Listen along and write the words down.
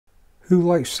Who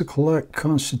likes to collect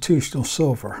constitutional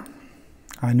silver?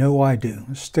 I know I do.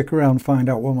 Stick around and find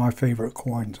out what my favorite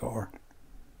coins are.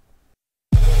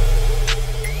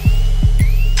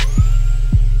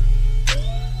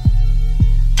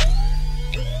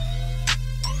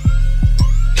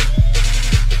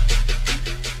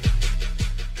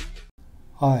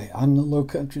 Hi, I'm the Low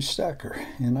Country Stacker,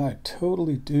 and I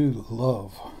totally do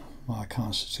love my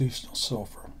constitutional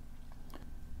silver.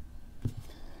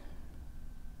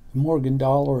 The Morgan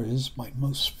dollar is my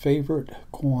most favorite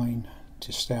coin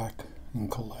to stack and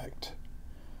collect.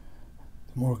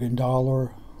 The Morgan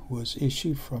dollar was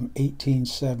issued from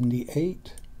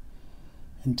 1878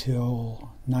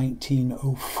 until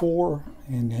 1904,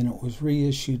 and then it was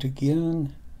reissued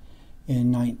again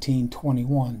in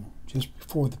 1921, just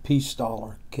before the peace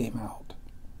dollar came out.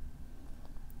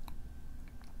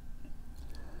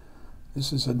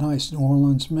 This is a nice New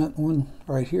Orleans Mint one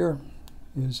right here.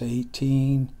 It is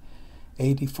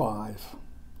 1885.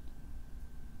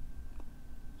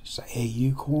 It's an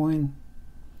AU coin,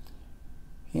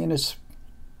 and it's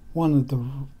one of the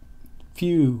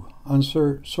few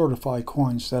uncertified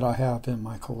coins that I have in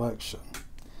my collection.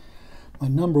 My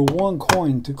number one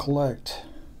coin to collect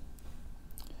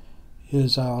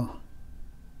is a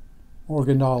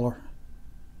Morgan dollar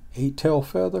 8-tail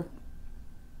feather,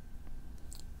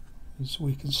 as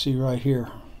we can see right here.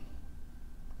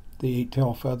 The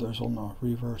 8-tail feathers on the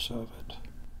reverse of it.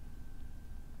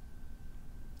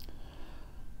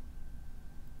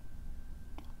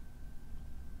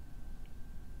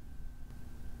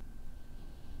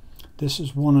 This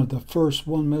is one of the first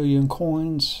 1 million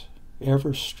coins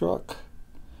ever struck,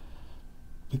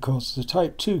 because the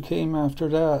Type 2 came after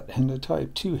that, and the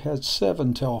Type 2 had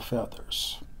 7-tail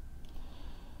feathers.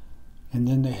 And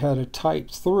then they had a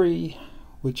Type 3,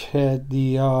 which had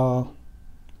the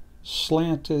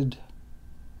slanted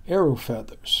arrow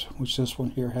feathers, which this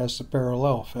one here has the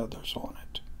parallel feathers on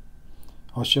it.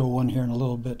 I'll show one here in a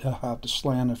little bit that have the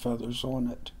slanted feathers on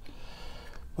it.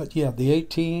 But yeah, the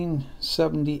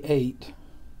 1878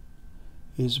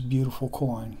 is a beautiful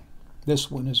coin. This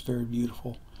one is very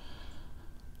beautiful.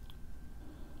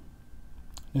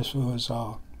 This was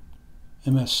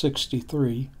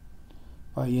MS63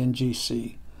 by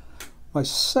NGC. My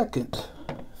second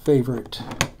favorite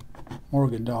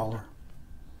Morgan dollar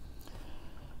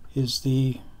is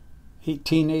the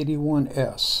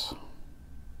 1881S.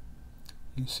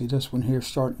 You see this one here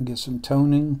starting to get some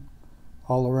toning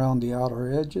all around the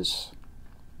outer edges.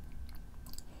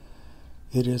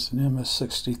 It is an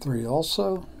MS63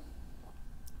 also.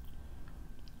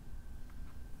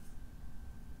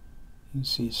 You can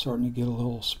see it's starting to get a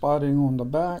little spotting on the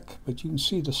back, but you can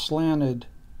see the slanted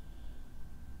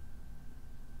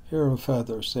arrow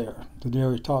feathers there. The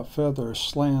very top feather is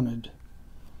slanted,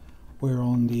 where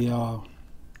on the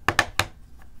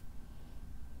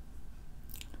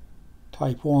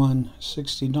Type 1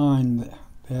 69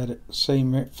 that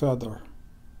same feather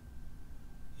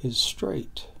is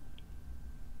straight.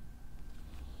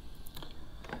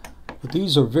 But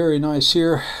these are very nice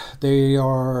here. They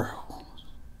are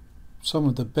some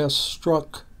of the best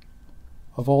struck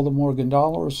of all the Morgan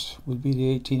dollars. Would be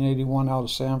the 1881 out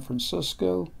of San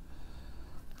Francisco.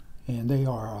 And they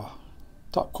are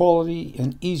top quality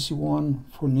and easy one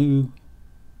for new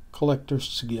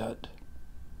collectors to get.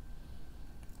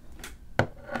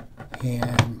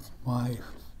 And my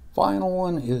final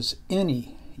one is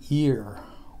Any Year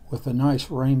with a nice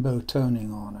rainbow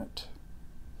toning on it.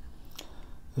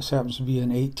 This happens to be an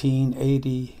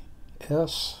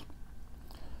 1880S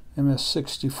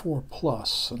MS64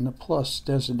 Plus, and the Plus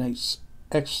designates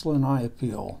excellent eye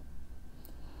appeal,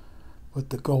 with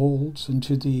the golds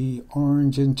into the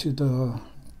orange, into the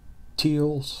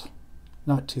teals,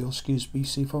 not teal, excuse me,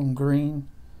 seafoam green,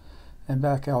 and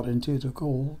back out into the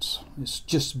golds. It's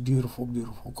just a beautiful,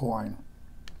 beautiful coin.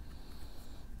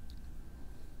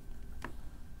 I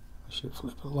should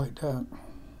flip it like that.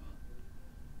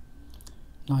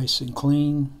 Nice and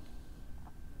clean.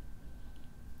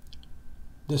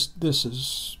 This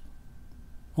is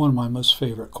one of my most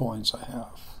favorite coins I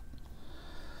have.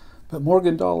 But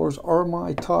Morgan dollars are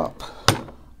my top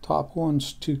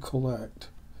ones to collect.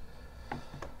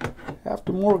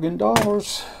 After Morgan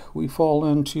dollars, we fall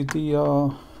into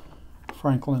the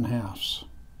Franklin halves.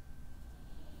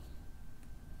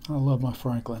 I love my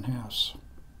Franklin halves.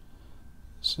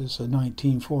 This is a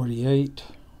 1948.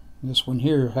 This one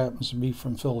here happens to be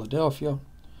from Philadelphia.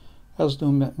 Has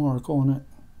no mint mark on it.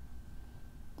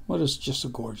 But it's just a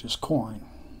gorgeous coin.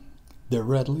 They're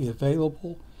readily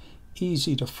available,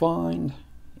 easy to find,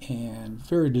 and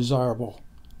very desirable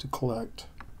to collect.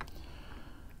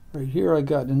 Right here I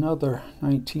got another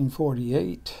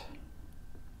 1948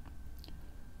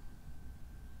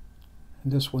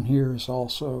 And this one here is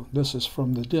also, this is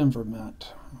from the Denver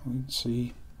Mint. We can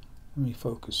see, let me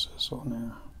focus this on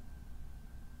there.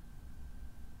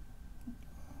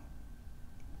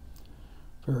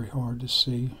 Very hard to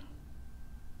see.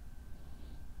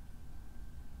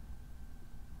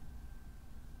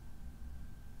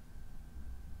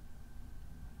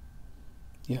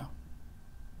 Yeah.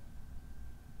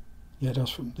 Yeah, that's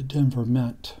from the Denver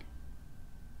Mint.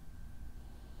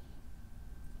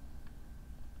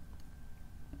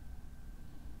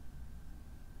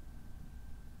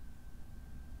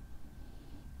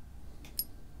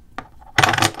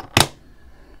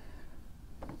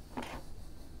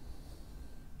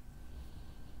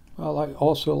 I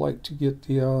also like to get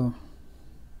the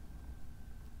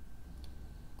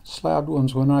slabbed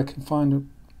ones when I can find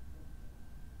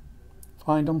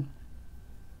them.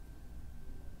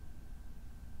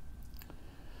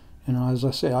 And as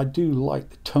I say, I do like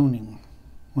the toning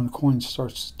when a coin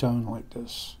starts to tone like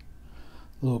this.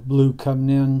 A little blue coming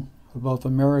in above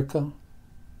America.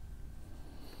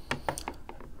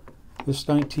 This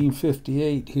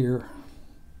 1958 here,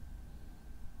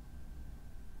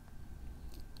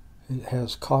 it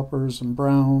has coppers and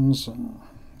browns, and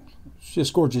it's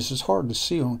just gorgeous. It's hard to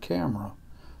see on camera,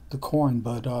 the coin,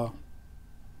 but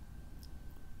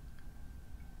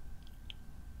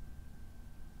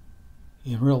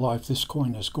in real life, this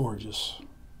coin is gorgeous.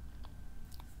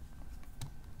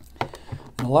 And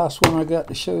the last one I got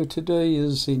to show today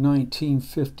is the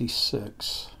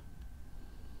 1956.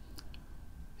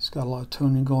 It's got a lot of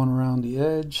toning going around the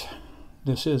edge.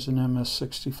 This is an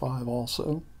MS-65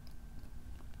 also.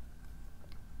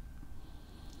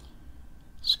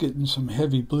 It's getting some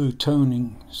heavy blue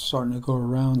toning starting to go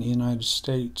around the United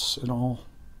States and all.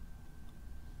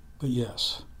 But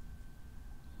yes.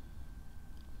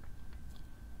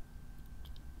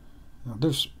 Now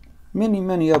there's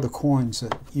many other coins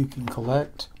that you can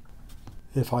collect.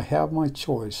 If I have my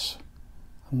choice,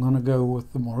 I'm going to go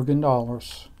with the Morgan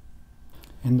dollars.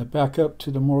 And the backup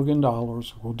to the Morgan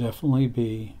dollars will definitely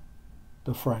be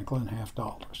the Franklin half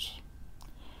dollars.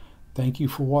 Thank you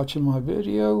for watching my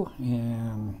video,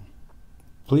 and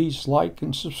please like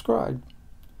and subscribe.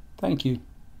 Thank you.